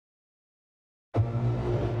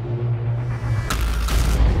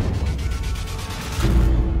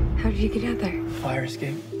do you get out there? Fire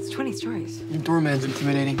escape. It's 20 stories. Your doorman's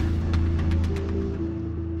intimidating.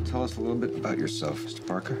 Tell us a little bit about yourself, Mr.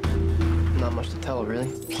 Parker. Not much to tell, really.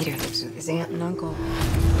 Peter lives with his aunt and uncle.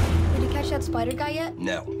 Did you catch that spider guy yet?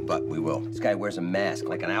 No, but we will. This guy wears a mask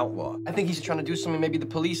like an outlaw. I think he's trying to do something maybe the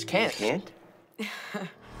police can't. Can't? You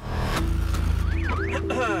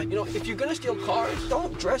know, if you're gonna steal cars,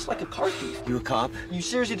 don't dress like a car thief. You a cop? You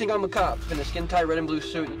seriously think I'm a cop in a skin-tight red and blue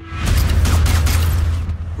suit?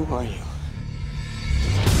 Who are you?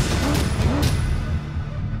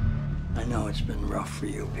 I know it's been rough for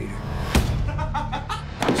you, Peter.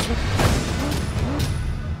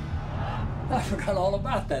 I forgot all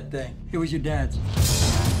about that thing. It was your dad's.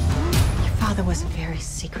 Your father was a very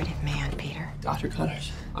secretive man, Peter. Dr.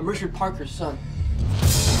 Connors, I'm Richard Parker's son.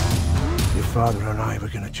 Your father and I were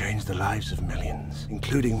going to change the lives of millions,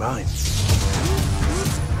 including mine.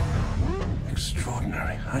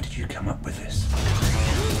 Extraordinary. How did you come up with this?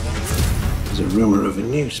 There's a rumor of a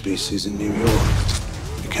new species in New York.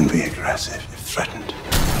 It can be aggressive if threatened.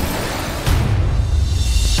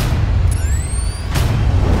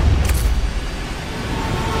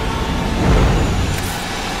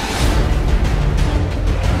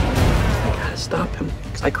 I gotta stop him,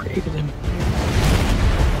 because I created him.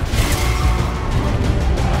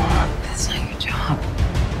 That's not your job.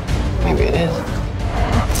 Maybe it is.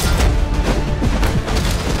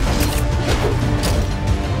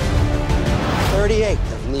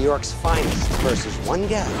 Of New York's finest versus one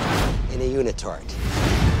guy in a unitard.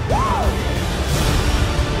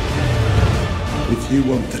 If you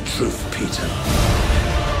want the truth, Peter,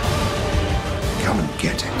 come and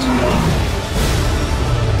get it.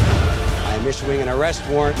 I am issuing an arrest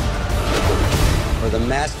warrant for the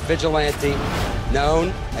masked vigilante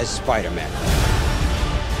known as Spider-Man.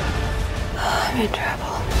 I'm in trouble.